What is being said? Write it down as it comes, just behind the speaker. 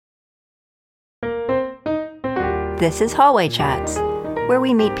This is Hallway Chats, where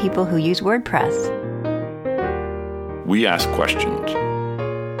we meet people who use WordPress. We ask questions,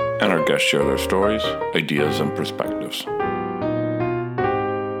 and our guests share their stories, ideas, and perspectives.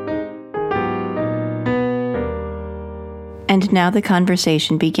 And now the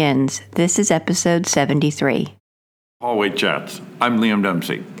conversation begins. This is episode 73. Hallway Chats. I'm Liam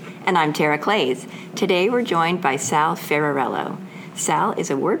Dempsey. And I'm Tara Clays. Today we're joined by Sal Ferrarello. Sal is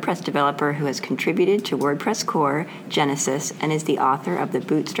a WordPress developer who has contributed to WordPress Core, Genesis, and is the author of the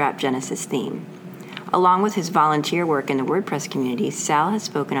Bootstrap Genesis theme. Along with his volunteer work in the WordPress community, Sal has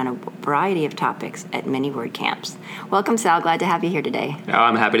spoken on a variety of topics at many WordCamps. Welcome, Sal. Glad to have you here today. Oh,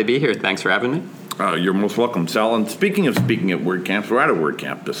 I'm happy to be here. Thanks for having me. You're most welcome, Sal. And speaking at WordCamps, we're at a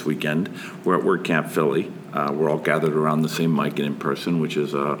WordCamp this weekend. We're at WordCamp Philly. We're all gathered around the same mic and in person, which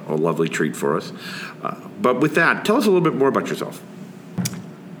is a lovely treat for us. But with that, tell us a little bit more about yourself.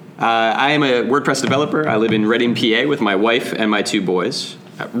 I am a WordPress developer. I live in Reading, PA with my wife and my two boys.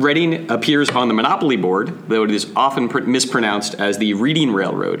 Reading appears on the Monopoly board, though it is often mispronounced as the Reading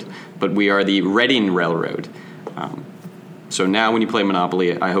Railroad, but we are the Reading Railroad. So now when you play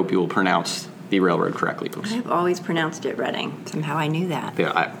Monopoly, I hope you will pronounce the railroad correctly, please. I've always pronounced it Reading. Somehow I knew that.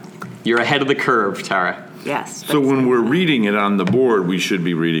 Yeah, you're ahead of the curve, Tara. Yes. So when we're reading it on the board, we should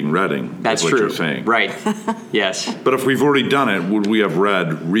be reading Reading. That's what true. You're saying. Right. Yes. But if we've already done it, would we have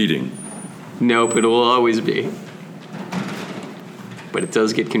read reading? Nope, it will always be. But it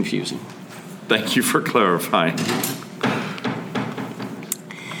does get confusing. Thank you for clarifying.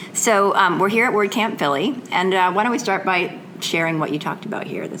 So we're here at WordCamp Philly, and why don't we start by sharing what you talked about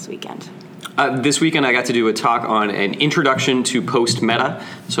here this weekend? This weekend I got to do a talk on an introduction to post meta.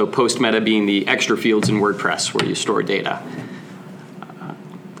 So post meta being the extra fields in WordPress where you store data.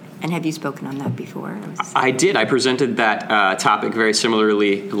 And have you spoken on that before? I did. I presented that topic very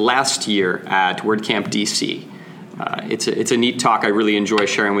similarly last year at WordCamp DC. It's a neat talk I really enjoy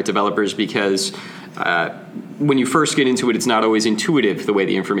sharing with developers because when you first get into it, it's not always intuitive the way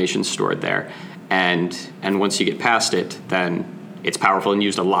the information's stored there. And once you get past it, then it's powerful and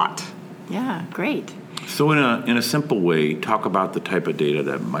used a lot. Yeah, great. So in a simple way, talk about the type of data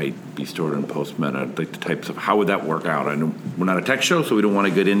that might be stored in post meta, like the types of, how would that work out? I know we're not a tech show, so we don't want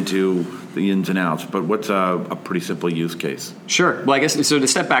to get into the ins and outs, but what's a pretty simple use case? Sure. Well, I guess, so to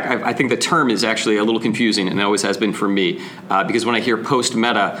step back, I think the term is actually a little confusing, and it always has been for me, because when I hear post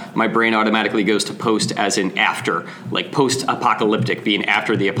meta, my brain automatically goes to post as in after, like post-apocalyptic being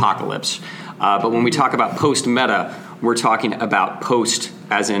after the apocalypse. But when we talk about post meta, we're talking about post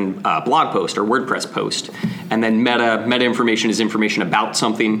as in blog post or WordPress post. And then meta information is information about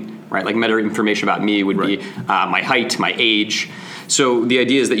something, right? Like meta information about me would be my height, my age. So the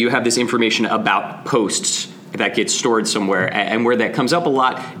idea is that you have this information about posts that gets stored somewhere. And where that comes up a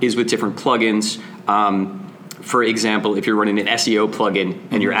lot is with different plugins. For example, if you're running an SEO plugin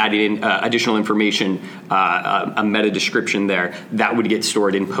and you're adding in additional information, a meta description there, that would get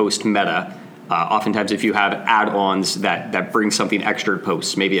stored in post meta. Oftentimes, if you have add-ons that bring something extra to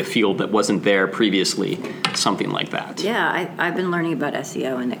posts, maybe a field that wasn't there previously, something like that. Yeah, I've been learning about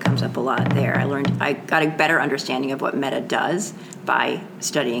SEO, and it comes up a lot there. I got a better understanding of what Meta does by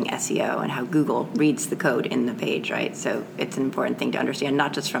studying SEO and how Google reads the code in the page, right? So it's an important thing to understand,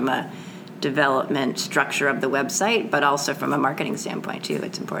 not just from a development structure of the website, but also from a marketing standpoint, too.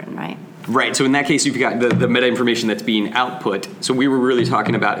 It's important, right? Right. So in that case, you've got the meta information that's being output. So we were really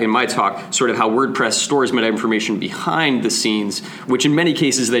talking about, in my talk, sort of how WordPress stores meta information behind the scenes, which in many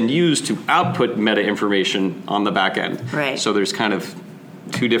cases then used to output meta information on the back end. Right. So there's kind of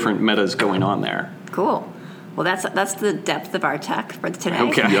two different metas going on there. Cool. Well, that's the depth of our tech for today.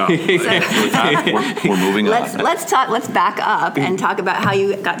 Okay. Yeah. We're moving on. Let's back up and talk about how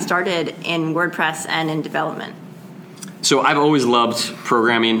you got started in WordPress and in development. So I've always loved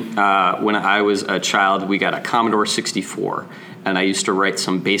programming. When I was a child, we got a Commodore 64, and I used to write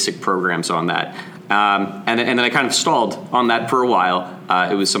some basic programs on that. And then I kind of stalled on that for a while.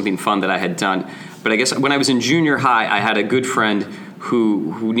 It was something fun that I had done. But I guess when I was in junior high, I had a good friend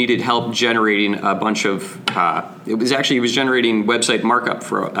who needed help generating a bunch of, he was generating website markup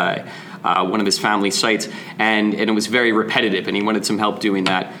for one of his family sites, and it was very repetitive, and he wanted some help doing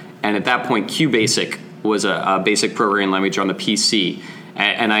that. And at that point, QBasic was a basic programming language on the PC,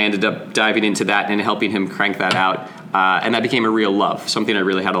 and I ended up diving into that and helping him crank that out, and that became a real love, something I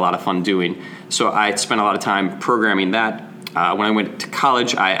really had a lot of fun doing. So I spent a lot of time programming that. When I went to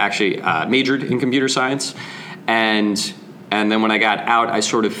college, I actually majored in computer science, and then when I got out, I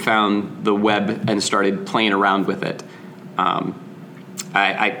sort of found the web and started playing around with it.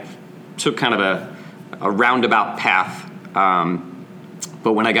 I took kind of a roundabout path,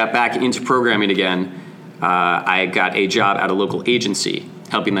 but when I got back into programming again, I got a job at a local agency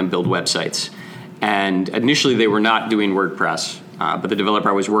helping them build websites. And initially they were not doing WordPress, but the developer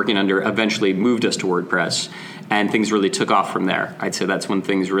I was working under eventually moved us to WordPress, and things really took off from there. I'd say that's when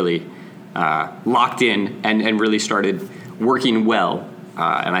things really locked in and really started working well.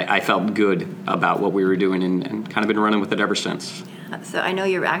 And I felt good about what we were doing and kind of been running with it ever since. So I know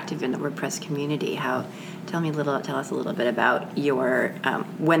you're active in the WordPress community. Tell us a little bit about your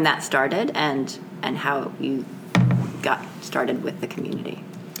when that started and how you got started with the community.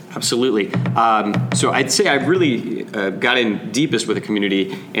 Absolutely. So I'd say I really got in deepest with the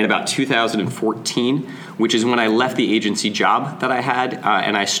community in about 2014, which is when I left the agency job that I had,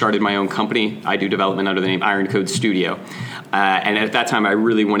 and I started my own company. I do development under the name Iron Code Studio. And at that time, I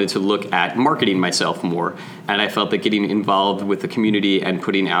really wanted to look at marketing myself more, and I felt that getting involved with the community and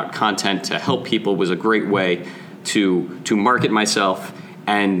putting out content to help people was a great way to market myself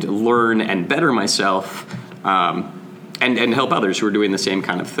and learn and better myself, and help others who are doing the same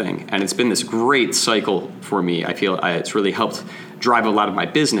kind of thing. And it's been this great cycle for me. I feel it's really helped drive a lot of my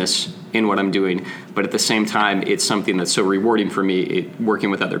business in what I'm doing, but at the same time, it's something that's so rewarding for me,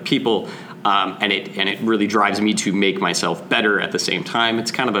 working with other people, and it really drives me to make myself better at the same time.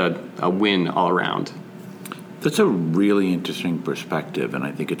 It's kind of a win all around. That's a really interesting perspective, and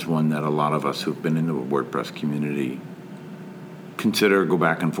I think it's one that a lot of us who've been in the WordPress community consider, go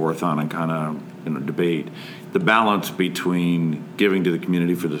back and forth on, and kind of debate the balance between giving to the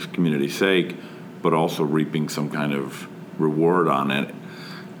community for the community's sake, but also reaping some kind of reward on it.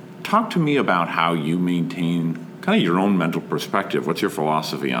 Talk to me about how you maintain kind of your own mental perspective. What's your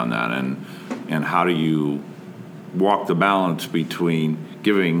philosophy on that, and how do you walk the balance between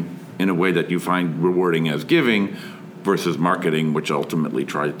giving in a way that you find rewarding as giving versus marketing, which ultimately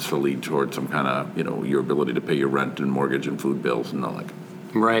tries to lead towards some kind of, your ability to pay your rent and mortgage and food bills and the like?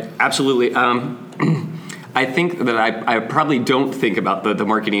 Right, absolutely. I think that I probably don't think about the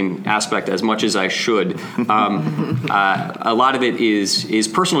marketing aspect as much as I should. A lot of it is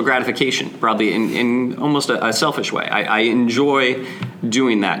personal gratification, probably in almost a selfish way. I enjoy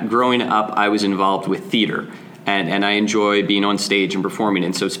doing that. Growing up, I was involved with theater, and I enjoy being on stage and performing.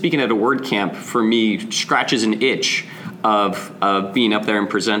 And so speaking at a WordCamp, for me, scratches an itch of being up there and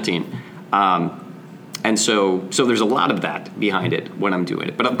presenting. And so there's a lot of that behind it when I'm doing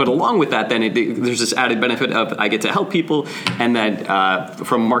it. But along with that, then there's this added benefit of I get to help people, and that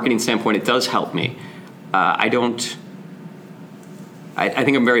from a marketing standpoint, it does help me. I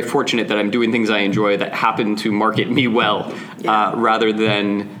think I'm very fortunate that I'm doing things I enjoy that happen to market me well, rather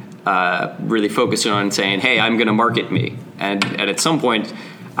than really focusing on saying, hey, I'm going to market me. And at some point,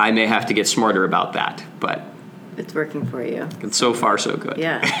 I may have to get smarter about that. But it's working for you. It's so far so good.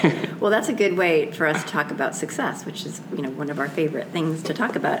 Yeah. Well, that's a good way for us to talk about success, which is, one of our favorite things to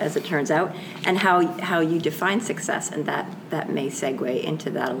talk about, as it turns out, and how you define success, and that may segue into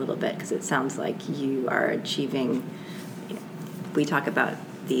that a little bit, because it sounds like you are achieving. We talk about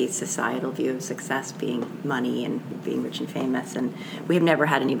the societal view of success being money and being rich and famous, and we have never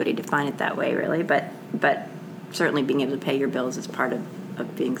had anybody define it that way, really. But certainly being able to pay your bills is part of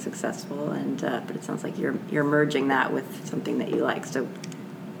being successful, and but it sounds like you're merging that with something that you like. So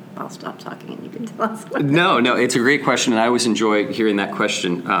I'll stop talking and you can tell us. No, it's a great question, and I always enjoy hearing that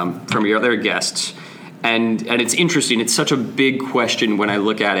question from your other guests. And it's interesting. It's such a big question when I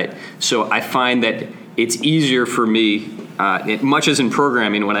look at it. So I find that it's easier for me, much as in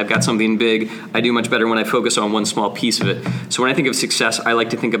programming, when I've got something big, I do much better when I focus on one small piece of it. So when I think of success, I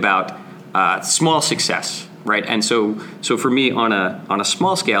like to think about small success. Right, and so for me, on a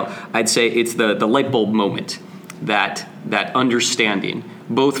small scale, I'd say it's the light bulb moment, that understanding,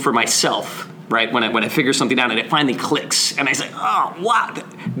 both for myself, right, when I figure something out and it finally clicks, and I say, oh wow,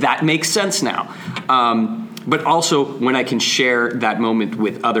 that makes sense now. But also when I can share that moment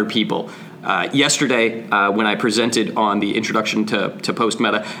with other people. Yesterday, when I presented on the introduction to Post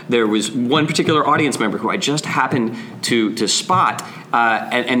Meta, there was one particular audience member who I just happened to spot,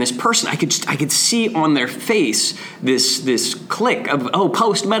 and this person, I could see on their face this click of, oh,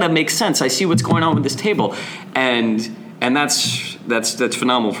 Post Meta makes sense. I see what's going on with this table, and that's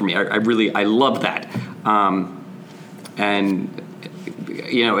phenomenal for me. I love that, and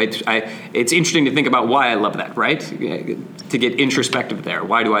it's interesting to think about why I love that, right? To get introspective there.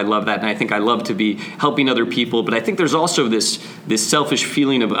 Why do I love that? And I think I love to be helping other people, but I think there's also this selfish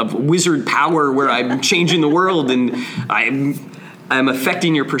feeling of wizard power where I'm changing the world and I'm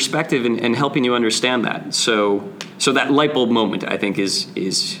affecting your perspective and helping you understand that. So that light bulb moment, I think, is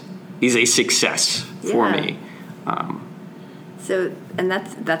a success for me. So, and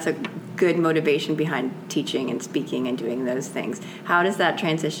that's a good motivation behind teaching and speaking and doing those things. How does that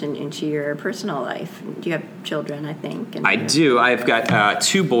transition into your personal life? Do you have children, I think? I do. I've got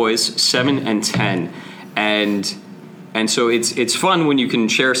 2 boys, 7 and 10. And so it's fun when you can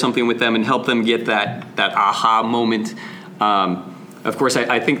share something with them and help them get that aha moment. Of course,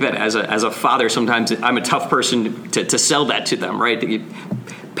 I think that as a father, sometimes I'm a tough person to sell that to them, right?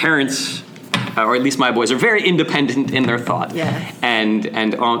 Parents, or at least my boys, are very independent in their thought, yes. and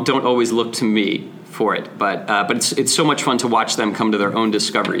don't always look to me for it. But it's so much fun to watch them come to their own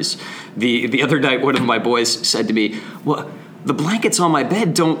discoveries. The other night, one of my boys said to me, "Well, the blankets on my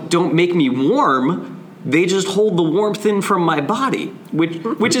bed don't make me warm. They just hold the warmth in from my body,"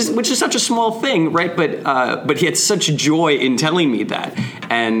 which is such a small thing, right? But he had such joy in telling me that,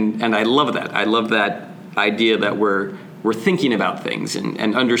 and I love that. I love that idea that we're thinking about things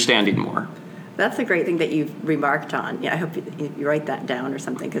and understanding more. That's a great thing that you've remarked on. Yeah, I hope you write that down or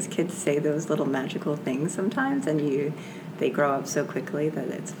something, because kids say those little magical things sometimes, and they grow up so quickly that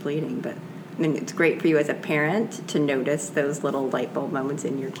it's fleeting. But I mean, it's great for you as a parent to notice those little light bulb moments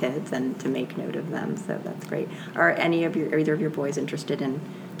in your kids and to make note of them. So that's great. Are either of your boys interested in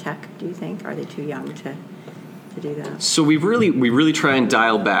tech, do you think? Are they too young to do that? So we really try and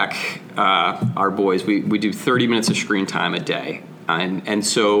dial back our boys. We do 30 minutes of screen time a day. And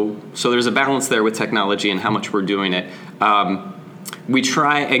so there's a balance there with technology and how much we're doing it. We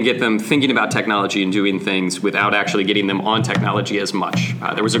try and get them thinking about technology and doing things without actually getting them on technology as much.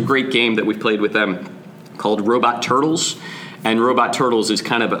 There was a great game that we played with them called Robot Turtles. And Robot Turtles is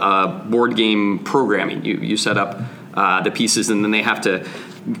kind of a board game programming. You set up the pieces, and then they have to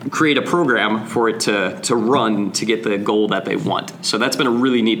create a program for it to run to get the goal that they want. So that's been a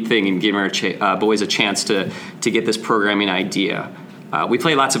really neat thing in giving our boys a chance to get this programming idea. We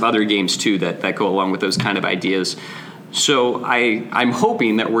play lots of other games too that go along with those kind of ideas. So I'm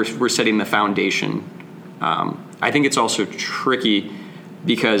hoping that we're setting the foundation. I think it's also tricky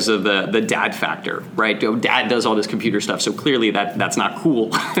because of the dad factor, right? Dad does all this computer stuff, so clearly that's not cool.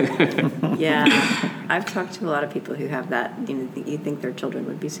 Yeah, I've talked to a lot of people who have that. You think their children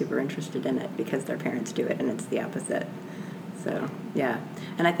would be super interested in it because their parents do it, and it's the opposite. So, yeah.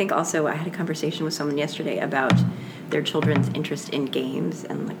 And I think also I had a conversation with someone yesterday about their children's interest in games,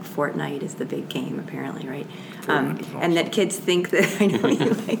 and like Fortnite is the big game apparently, right? And that kids think that, I know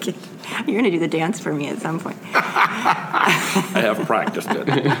you like it. You're going to do the dance for me at some point. I have practiced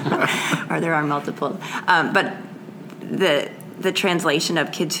it. Or there are multiple. But the translation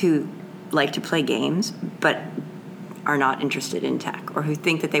of kids who like to play games but are not interested in tech, or who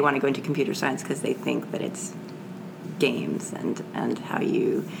think that they want to go into computer science because they think that it's games, and how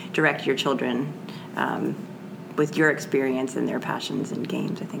you direct your children with your experience and their passions in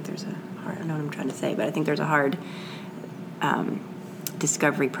games. I think there's I don't know what I'm trying to say, but I think there's a hard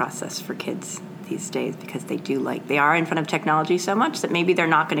discovery process for kids these days, because they are in front of technology so much that maybe they're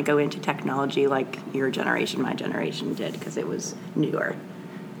not going to go into technology like your generation, my generation did, because it was newer.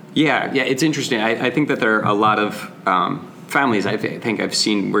 Yeah, it's interesting. I think that there are a lot of families I think I've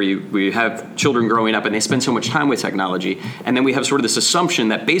seen where we have children growing up and they spend so much time with technology, and then we have sort of this assumption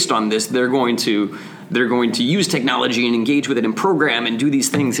that based on this they're going to use technology and engage with it and program and do these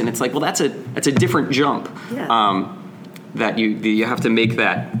things, and it's like, well, that's a different jump. Yes. That you have to make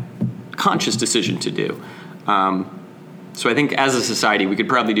that conscious decision to do. So I think as a society we could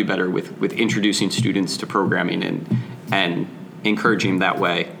probably do better with introducing students to programming and encouraging that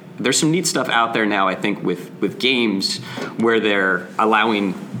way. There's some neat stuff out there now, I think, with games where they're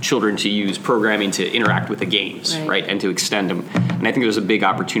allowing children to use programming to interact with the games, right? And to extend them. And I think there's a big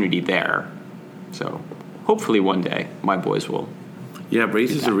opportunity there. So hopefully one day my boys will. Yeah, it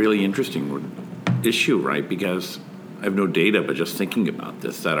raises a really interesting issue, right? Because I have no data, but just thinking about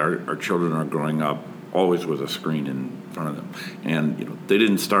this, that our children are growing up always with a screen in front of them. And they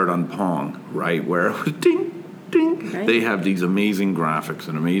didn't start on Pong, right? Where it was ding, ding. Right. They have these amazing graphics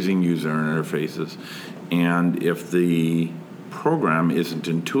and amazing user interfaces. And if the program isn't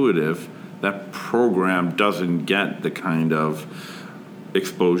intuitive, that program doesn't get the kind of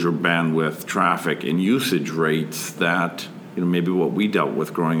exposure, bandwidth, traffic, and usage rates that maybe what we dealt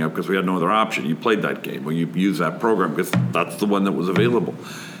with growing up, because we had no other option. You played that game, or you used that program because that's the one that was available.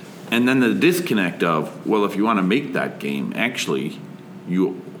 And then the disconnect of, well, if you want to make that game, actually,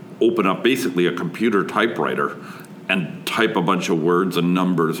 you open up basically a computer typewriter and type a bunch of words and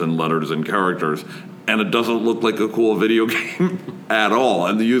numbers and letters and characters, and it doesn't look like a cool video game at all.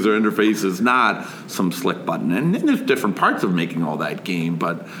 And the user interface is not some slick button. And there's different parts of making all that game,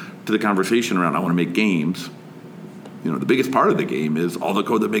 but to the conversation around I want to make games, the biggest part of the game is all the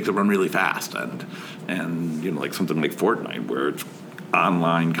code that makes it run really fast, and like something like Fortnite, where it's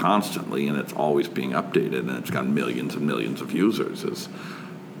online constantly, and it's always being updated, and it's got millions and millions of users.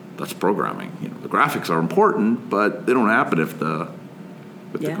 That's programming. The graphics are important, but they don't happen if the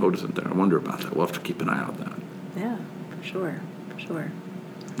code isn't there. I wonder about that. We'll have to keep an eye on that. Yeah, for sure.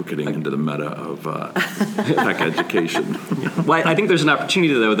 We're getting into the meta of tech education. Well, I think there's an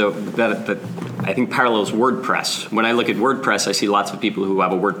opportunity, though that I think parallels WordPress. When I look at WordPress, I see lots of people who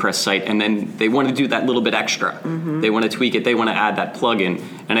have a WordPress site, and then they want to do that little bit extra. Mm-hmm. They want to tweak it. They want to add that plugin.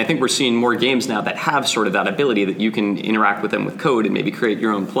 And I think we're seeing more games now that have sort of that ability that you can interact with them with code and maybe create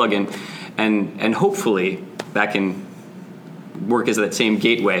your own plugin. And hopefully that can work as that same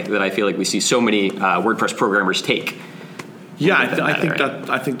gateway that I feel like we see so many WordPress programmers take. Yeah,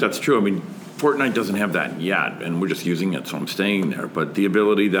 I think that's true. I mean, Fortnite doesn't have that yet, and we're just using it, so I'm staying there. But the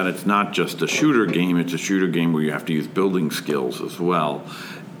ability that it's not just a shooter game, it's a shooter game where you have to use building skills as well.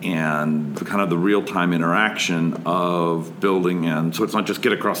 And kind of the real-time interaction of building. And so it's not just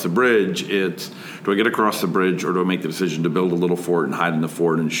get across the bridge, it's do I get across the bridge or do I make the decision to build a little fort and hide in the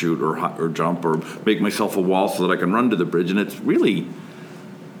fort and shoot or jump or make myself a wall so that I can run to the bridge. And it's really...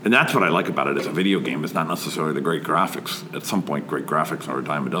 And that's what I like about it as a video game. It's not necessarily the great graphics. At some point, great graphics are a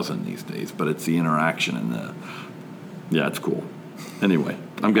dime a dozen these days. But it's the interaction and yeah, it's cool. Anyway,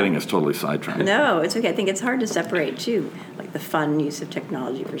 I'm getting us totally sidetracked. No, it's okay. I think it's hard to separate, too, like the fun use of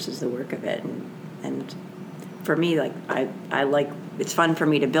technology versus the work of it. And for me, like I like, it's fun for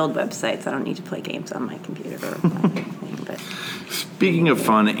me to build websites. I don't need to play games on my computer or anything. But speaking of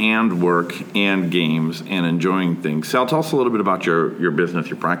fun and work and games and enjoying things, Sal, tell us a little bit about your business,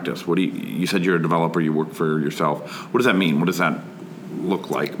 your practice. What do you said you're a developer, you work for yourself. What does that mean? What does that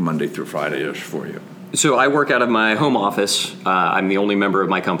look like Monday through Friday-ish for you? So I work out of my home office. I'm the only member of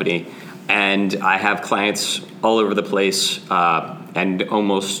my company, and I have clients all over the place, and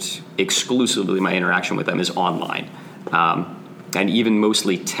almost exclusively my interaction with them is online, and even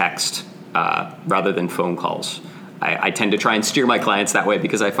mostly text rather than phone calls. I tend to try and steer my clients that way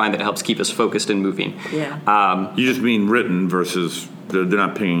because I find that it helps keep us focused and moving. Yeah. You just mean written versus they're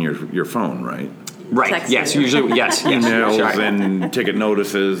not pinging your phone, right? Right. Texting. Yes. Usually. Yes. Emails Sure. and ticket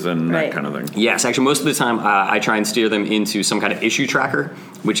notices and Right. that kind of thing. Yes. Actually, most of the time, I try and steer them into some kind of issue tracker,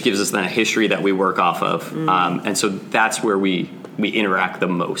 which gives us then a history that we work off of, and so that's where we interact the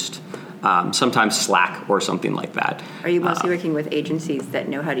most. Sometimes Slack or something like that. Are you mostly working with agencies that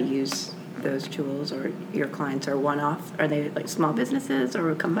know how to use those tools, or your clients are one-off? Are they like small businesses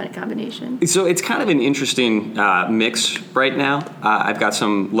or a combination? So it's kind of an interesting mix right now. I've got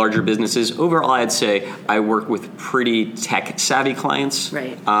some larger businesses. Overall, I'd say I work with pretty tech-savvy clients.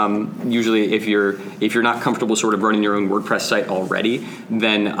 Right. Usually, if you're not comfortable sort of running your own WordPress site already,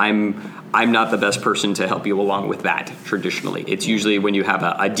 then I'm not the best person to help you along with that traditionally. It's usually when you have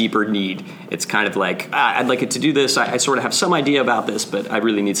a deeper need. It's kind of like, I'd like it to do this. I sort of have some idea about this, but I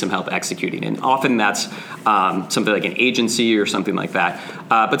really need some help executing. And often that's something like an agency or something like that.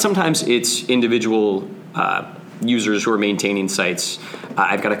 But sometimes it's individual users who are maintaining sites.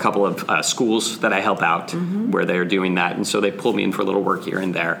 I've got a couple of schools that I help out where they're doing that. And so they pull me in for a little work here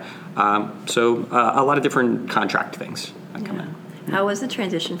and there. So a lot of different contract things that come in. How was the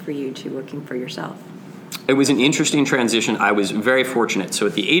transition for you to working for yourself? It was an interesting transition. I was very fortunate. So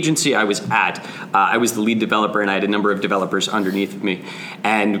at the agency I was at, I was the lead developer, and I had a number of developers underneath me.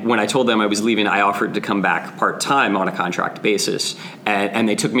 And when I told them I was leaving, I offered to come back part-time on a contract basis. And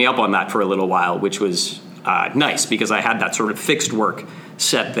they took me up on that for a little while, which was nice because I had that sort of fixed work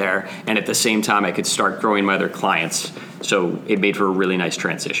set there. And at the same time, I could start growing my other clients. So it made for a really nice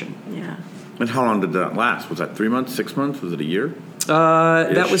transition. Yeah. And how long did that last? Was that 3 months, 6 months? Was it a year?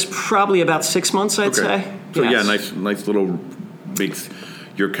 That was probably about 6 months, I'd say. So Yes. yeah, nice little makes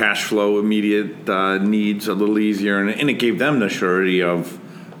your cash flow immediate needs a little easier, and it gave them the surety of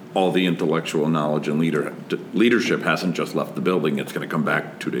all the intellectual knowledge and leadership hasn't just left the building. It's going to come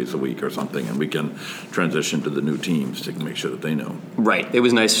back 2 days a week or something, and we can transition to the new teams to make sure that they know. Right. It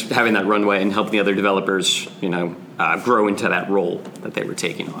was nice having that runway and helping the other developers, grow into that role that they were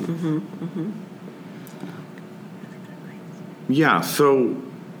taking on. Mm-hmm. Mm-hmm. Yeah, so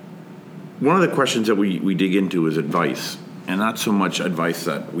one of the questions that we dig into is advice, and not so much advice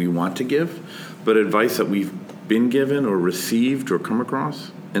that we want to give, but advice that we've been given or received or come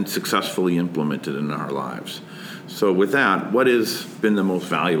across and successfully implemented in our lives. So with that, what has been the most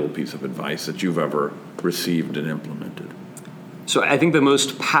valuable piece of advice that you've ever received and implemented? So I think the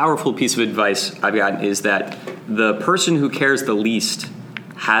most powerful piece of advice I've gotten is that the person who cares the least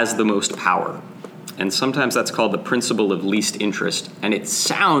has the most power. And sometimes that's called the principle of least interest. And it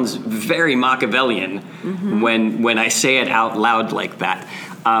sounds very Machiavellian when I say it out loud like that.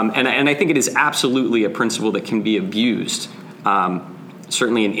 And I think it is absolutely a principle that can be abused.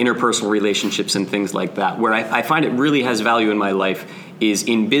 certainly in interpersonal relationships and things like that. Where I find it really has value in my life is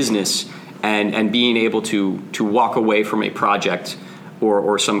in business and being able to walk away from a project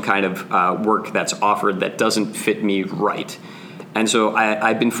or some kind of work that's offered that doesn't fit me right. And so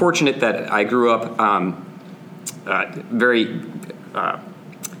I've been fortunate that I grew up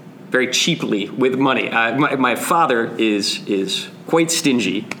very cheaply with money. My father is quite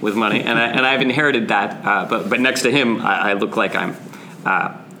stingy with money, and I've inherited that. But next to him, I look like I'm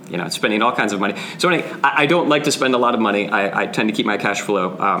spending all kinds of money. So anyway, I don't like to spend a lot of money. I tend to keep my cash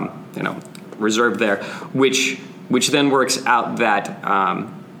flow reserved there, which then works out that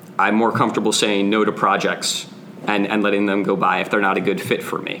I'm more comfortable saying no to projects and letting them go by if they're not a good fit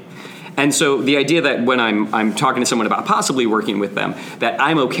for me. And so the idea that when I'm talking to someone about possibly working with them, that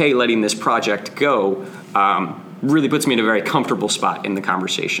I'm okay letting this project go, really puts me in a very comfortable spot in the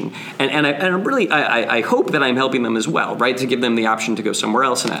conversation. And I hope that I'm helping them as well, right? To give them the option to go somewhere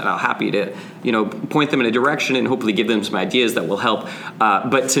else, and I'm happy to, point them in a direction and hopefully give them some ideas that will help.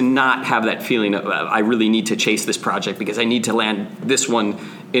 But to not have that feeling of I really need to chase this project because I need to land this one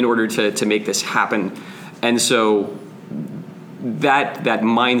in order to make this happen. And so that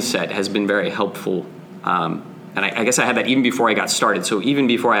mindset has been very helpful. And I guess I had that even before I got started. So even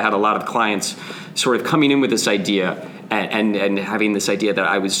before I had a lot of clients sort of coming in with this idea and having this idea that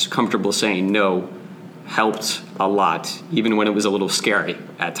I was comfortable saying no helped a lot, even when it was a little scary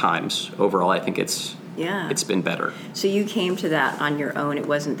at times. Overall, I think it's been better. So you came to that on your own. It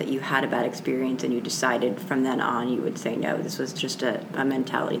wasn't that you had a bad experience and you decided from then on you would say no. This was just a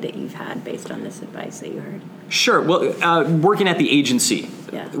mentality that you've had based on this advice that you heard. Sure. Well, working at the agency,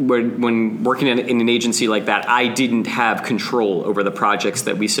 when working in an agency like that, I didn't have control over the projects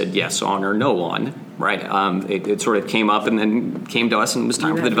that we said yes on or no on, right? It sort of came up and then came to us, and it was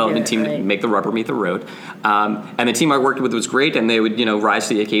time for the development team to make the rubber meet the road. And the team I worked with was great, and they would rise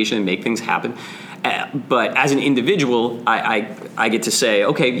to the occasion and make things happen. But as an individual, I get to say,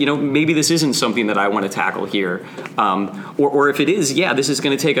 okay, maybe this isn't something that I want to tackle here. Or if it is, this is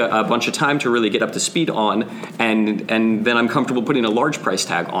going to take a bunch of time to really get up to speed on. And then I'm comfortable putting a large price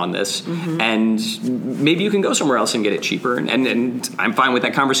tag on this. Mm-hmm. And maybe you can go somewhere else and get it cheaper. And I'm fine with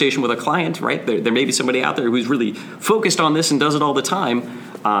that conversation with a client, right? There may be somebody out there who's really focused on this and does it all the time.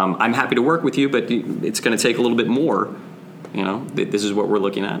 I'm happy to work with you, but it's going to take a little bit more. This is what we're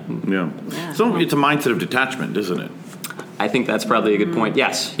looking at. Yeah. So it's a mindset of detachment, isn't it? I think that's probably a good point.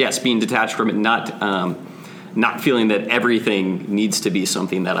 Yes, being detached from it, not feeling that everything needs to be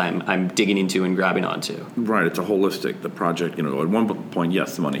something that I'm digging into and grabbing onto. Right, it's a holistic. The project, at one point,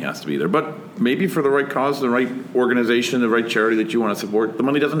 yes, the money has to be there, but maybe for the right cause, the right organization, the right charity that you want to support, the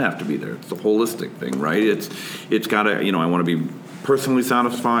money doesn't have to be there. It's a holistic thing, right? It's got to, I want to be personally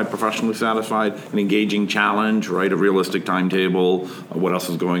satisfied, professionally satisfied, an engaging challenge, right? A realistic timetable. What else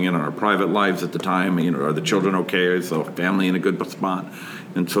is going in our private lives at the time? Are the children okay? Is the family in a good spot?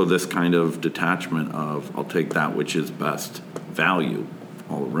 And so this kind of detachment of I'll take that which is best value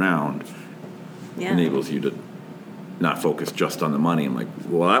all around enables you to not focus just on the money. I'm like,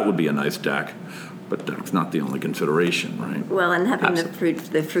 well, that would be a nice deck. But that's not the only consideration, right? Well, and having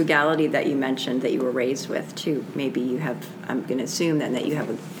the frugality that you mentioned that you were raised with, too. Maybe you have, I'm going to assume then that you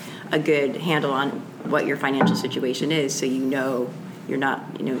have a good handle on what your financial situation is, so you're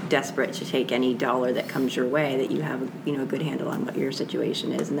not, desperate to take any dollar that comes your way, that you have, a good handle on what your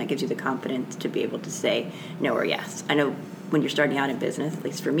situation is, and that gives you the confidence to be able to say no or yes. I know when you're starting out in business, at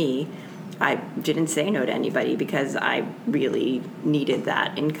least for me, I didn't say no to anybody because I really needed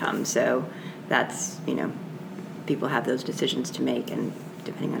that income, so that's, people have those decisions to make, and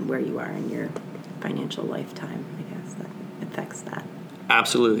depending on where you are in your financial lifetime, I guess that affects that.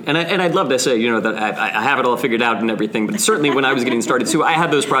 Absolutely. And I'd love to say, that I have it all figured out and everything, but certainly when I was getting started too, I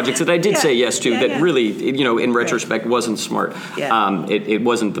had those projects that I did say yes to that really, in retrospect wasn't smart. Yeah. It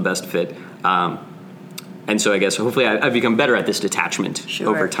wasn't the best fit. And so I guess hopefully I've become better at this detachment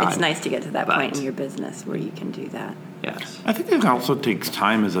over time. It's nice to get to that point in your business where you can do that. Yes. I think it also takes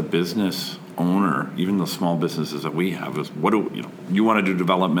time as a business owner, even the small businesses that we have, is what do you want to do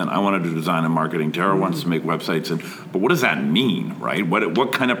development, I want to do design and marketing, Tara wants to make websites, but what does that mean, right?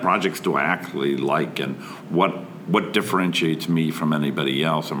 What kind of projects do I actually like, and what differentiates me from anybody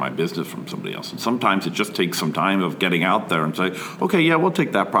else or my business from somebody else? And sometimes it just takes some time of getting out there and say, okay, we'll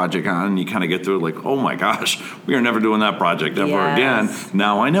take that project on, and you kind of get through it like, oh my gosh, we are never doing that project ever again.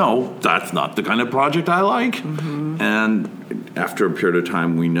 Now I know that's not the kind of project I like. Mm-hmm. And after a period of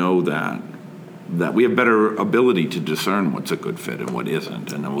time, we know that we have better ability to discern what's a good fit and what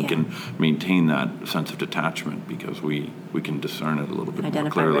isn't, and then we can maintain that sense of detachment because we can discern it a little bit more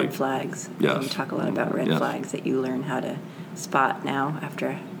clearly. Identify red flags. Yes. You talk a lot about red flags, that you learn how to spot now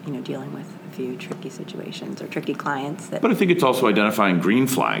after dealing with a few tricky situations or tricky clients. But I think it's also identifying green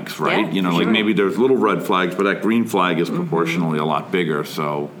flags, right? Yeah, like sure. maybe there's little red flags, but that green flag is proportionally a lot bigger.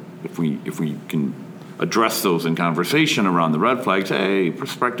 So if we can address those in conversation around the red flags, hey,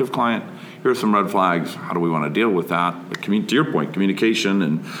 prospective client, here are some red flags. How do we want to deal with that? But to your point, communication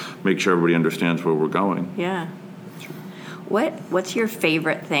and make sure everybody understands where we're going. Yeah. What's your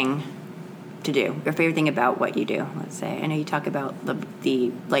favorite thing to do? Your favorite thing about what you do, let's say? I know you talk about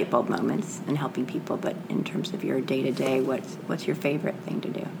the light bulb moments and helping people, but in terms of your day-to-day, what's your favorite thing to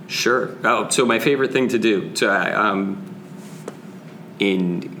do? Sure. Oh, so my favorite thing to do. So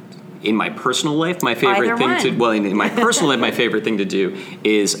in my personal life, my favorite in my personal life, my favorite thing to do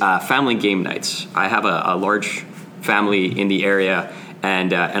is family game nights. I have a large family in the area,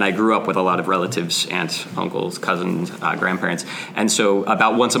 and I grew up with a lot of relatives, aunts, uncles, cousins, grandparents, and so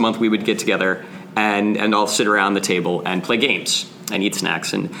about once a month we would get together and all sit around the table and play games and eat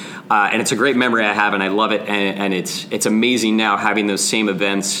snacks, and it's a great memory I have, and I love it, and it's amazing now having those same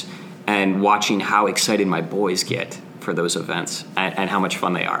events and watching how excited my boys get for those events and how much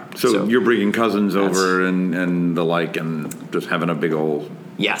fun they are. So you're bringing cousins over and the like, and just having a big old...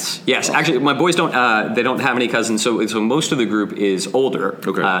 Yes. Actually, my boys don't have any cousins, so most of the group is older,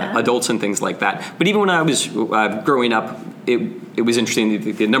 adults and things like that. But even when I was growing up, it was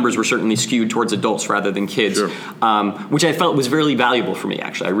interesting. The numbers were certainly skewed towards adults rather than kids, sure. Which I felt was really valuable for me,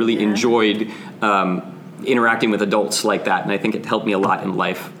 actually. I really enjoyed interacting with adults like that, and I think it helped me a lot in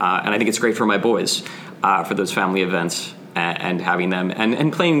life. And I think it's great for my boys for those family events and having them.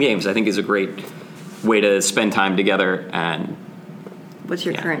 And playing games, I think, is a great way to spend time together. And what's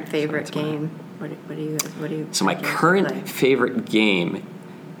your current favorite game? What do you? So my current favorite game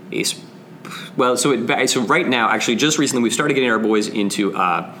is, well, so right now, actually, just recently, we've started getting our boys into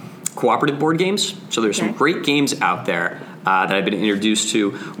cooperative board games. So there's some great games out there that I've been introduced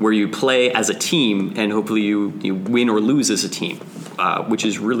to where you play as a team and hopefully you win or lose as a team, which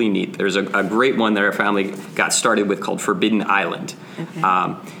is really neat. There's a great one that our family got started with called Forbidden Island.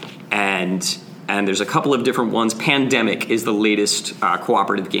 And there's a couple of different ones. Pandemic is the latest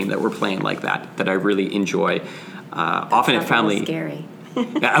cooperative game that we're playing like that I really enjoy. Often at family... Scary.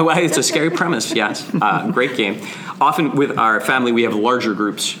 It's a scary premise, yes. Great game. Often with our family, we have larger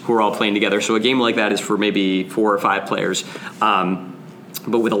groups who are all playing together. So a game like that is for maybe 4 or 5 players.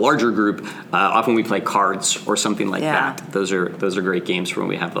 But with a larger group, often we play cards or something like that. Those are great games for when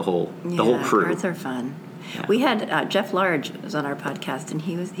we have the whole crew. Cards are fun. Yeah. We had Jeff Large was on our podcast, and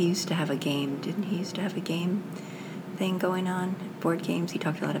he used to have a game. Didn't he used to have a game thing going on? Board games. He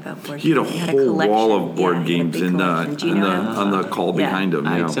talked a lot about board games. He had a whole wall of board games on the call behind him.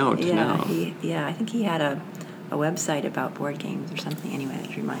 I don't know. I think he had a website about board games or something. Anyway,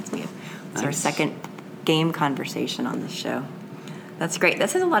 that reminds me of it's our second game conversation on this show. That's great. That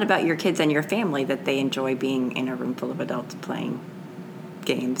says a lot about your kids and your family that they enjoy being in a room full of adults playing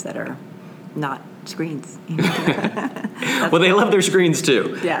games that are not screens. Well, they love their screens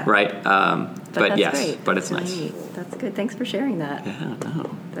too. Yeah. Right. But yes, great. But it's that's nice. Neat. That's good. Thanks for sharing that. Yeah.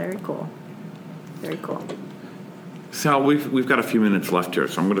 No. Very cool. Very cool. Sal, we've got a few minutes left here,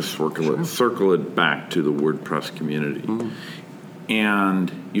 so I'm going to circle it back to the WordPress community. Mm-hmm.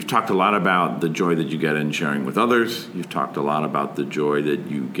 And you've talked a lot about the joy that you get in sharing with others. You've talked a lot about the joy that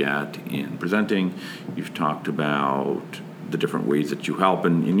you get in presenting. You've talked about the different ways that you help.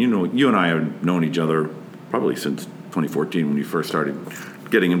 And you and I have known each other probably since 2014 when you first started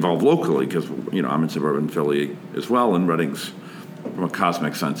getting involved locally, because I'm in suburban Philly as well, and Reading's, from a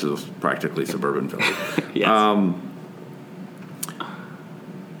cosmic sense, is practically suburban Philly. Yes.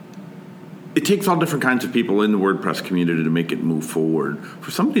 It takes all different kinds of people in the WordPress community to make it move forward.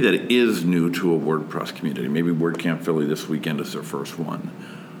 For somebody that is new to a WordPress community, maybe WordCamp Philly this weekend is their first one,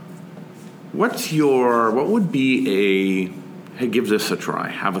 what would be hey, give this a try,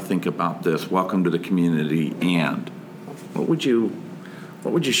 have a think about this, welcome to the community, and what would you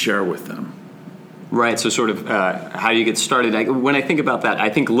share with them? Right, so sort of how do you get started? When I think about that, I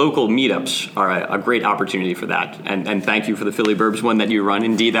think local meetups are a great opportunity for that. And thank you for the Philly Burbs one that you run.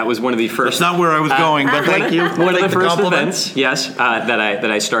 Indeed, that was one of the first... That's not where I was going, but thank you. One of the first events, yes, that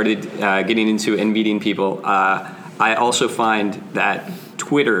I started getting into and meeting people. I also find that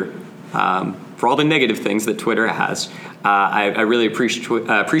Twitter, for all the negative things that Twitter has, I really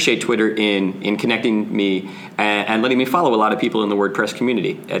appreciate Twitter in connecting me and letting me follow a lot of people in the WordPress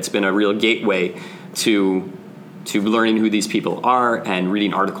community. It's been a real gateway to learning who these people are and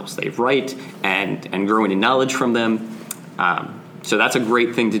reading articles they write and growing in knowledge from them. So that's a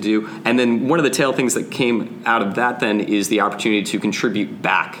great thing to do. And then one of the tail things that came out of that then is the opportunity to contribute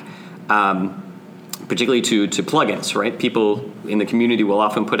back. particularly to plugins, right? People in the community will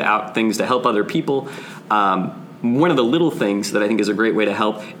often put out things to help other people. One of the little things that I think is a great way to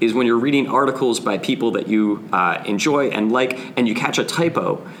help is when you're reading articles by people that you enjoy and like, and you catch a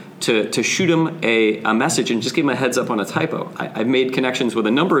typo, to shoot them a message and just give them a heads up on a typo. I've made connections with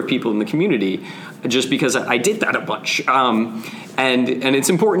a number of people in the community just because I did that a bunch. And it's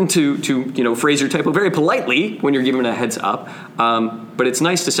important to phrase your typo very politely when you're giving a heads up. But it's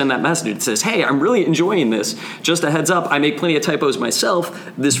nice to send that message. It says, hey, I'm really enjoying this. Just a heads up, I make plenty of typos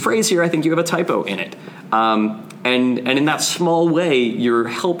myself. This phrase here, I think you have a typo in it. And in that small way, you're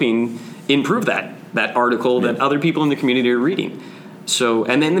helping improve that article that other people in the community are reading. So,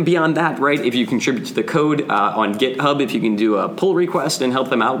 and then beyond that, right, if you contribute to the code on GitHub, if you can do a pull request and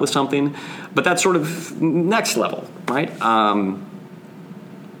help them out with something, but that's sort of next level, right? But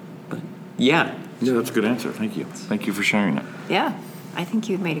yeah. Yeah, that's a good answer. Thank you. Thank you for sharing it. Yeah. I think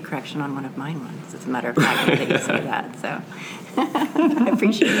you've made a correction on one of mine once. As a matter of fact, that you say that. So I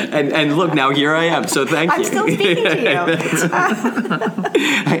appreciate it. And look, now here I am. So thank you. I'm still speaking to you.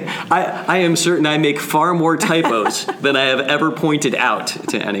 I am certain I make far more typos than I have ever pointed out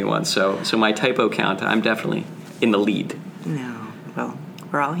to anyone. So my typo count, I'm definitely in the lead. No. Well,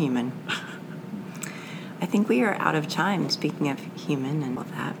 we're all human. I think we are out of time, speaking of human and all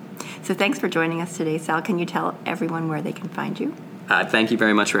that. So thanks for joining us today, Sal. Can you tell everyone where they can find you? Thank you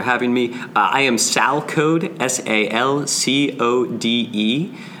very much for having me. I am Salcode,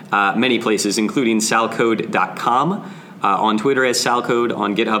 SALCODE, many places, including salcode.com, on Twitter as Salcode,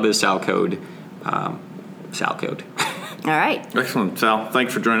 on GitHub as Salcode, Salcode. All right. Excellent, Sal.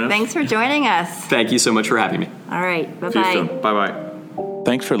 Thanks for joining us. Thanks for joining us. Thank you so much for having me. All right. Bye-bye. See you soon. Bye-bye.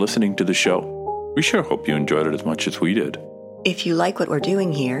 Thanks for listening to the show. We sure hope you enjoyed it as much as we did. If you like what we're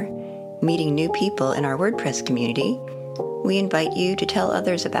doing here, meeting new people in our WordPress community, we invite you to tell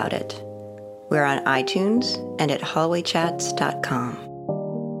others about it. We're on iTunes and at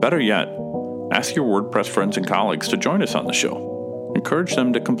hallwaychats.com. Better yet, ask your WordPress friends and colleagues to join us on the show. Encourage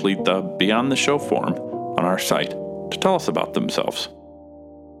them to complete the Beyond the Show form on our site to tell us about themselves.